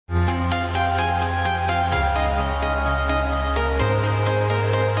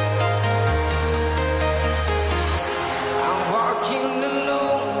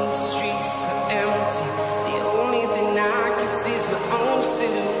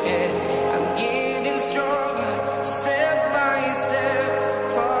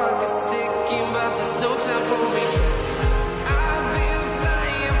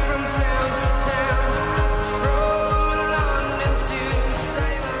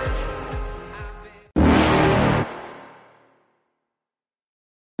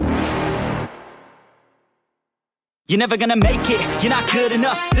You're never gonna make it, you're not good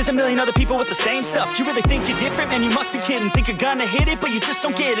enough. There's a million other people with the same stuff. You really think you're different? Man, you must be kidding. Think you're gonna hit it, but you just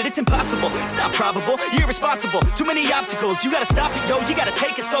don't get it. It's impossible, it's not probable, you're irresponsible. Too many obstacles, you gotta stop it, yo. You gotta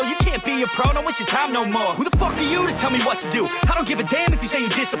take it slow, you can't be a pro. Don't waste your time no more. Who the fuck are you to tell me what to do? I don't give a damn if you say you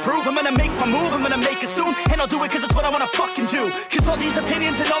disapprove. I'm gonna make my move, I'm gonna make it soon. And I'll do it cause it's what I wanna fucking do. Cause all these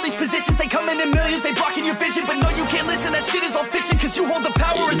opinions and all these positions, they come in millions, they blocking your vision. But no, you can't listen, that shit is all fiction. Cause you hold the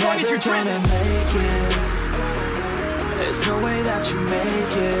power as long as you're dreaming. There's no way that you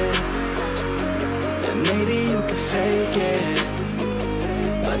make it. And maybe you can fake it,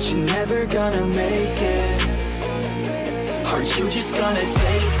 but you're never gonna make it. Aren't you just gonna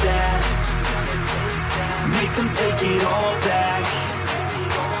take that? Make them take it all back.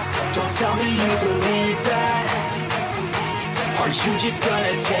 Don't tell me you believe that. Aren't you just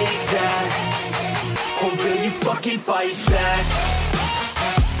gonna take that? Or will you fucking fight back?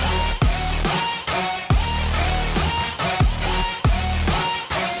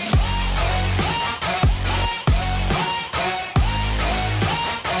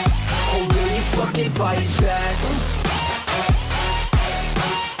 Fight back.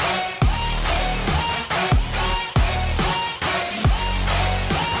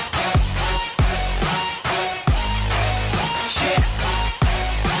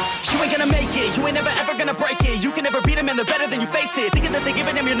 You ain't never ever gonna break it. You can never beat them and they're better than you face it. Thinking that they give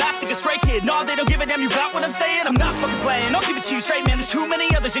a damn, you're not thinking straight, kid. No, they don't give a damn, you got what I'm saying? I'm not fucking playing, I'll give it to you straight, man. There's too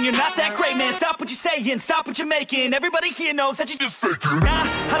many others and you're not that great, man. Stop what you're saying, stop what you're making. Everybody here knows that you just faking. Nah,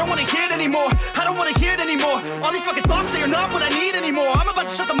 I don't wanna hear it anymore, I don't wanna hear it anymore. All these fucking thoughts, they are not what I need anymore. I'm about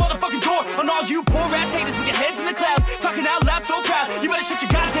to shut the motherfucking door on all you poor ass haters with your heads in the clouds, talking out loud so proud. You better shut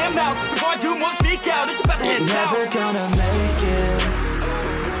your goddamn mouth before I do more speak out. It's about to head south. You're never gonna make it.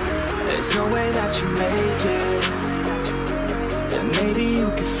 There's no way that you make it. And maybe you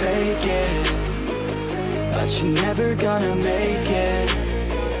can fake it, but you're never gonna make it.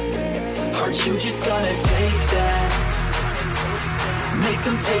 Aren't you just gonna take that? Make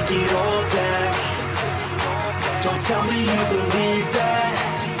them take it all back. Don't tell me you believe that.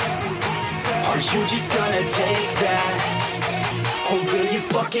 Aren't you just gonna take that? Or will you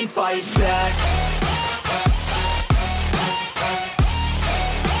fucking fight back?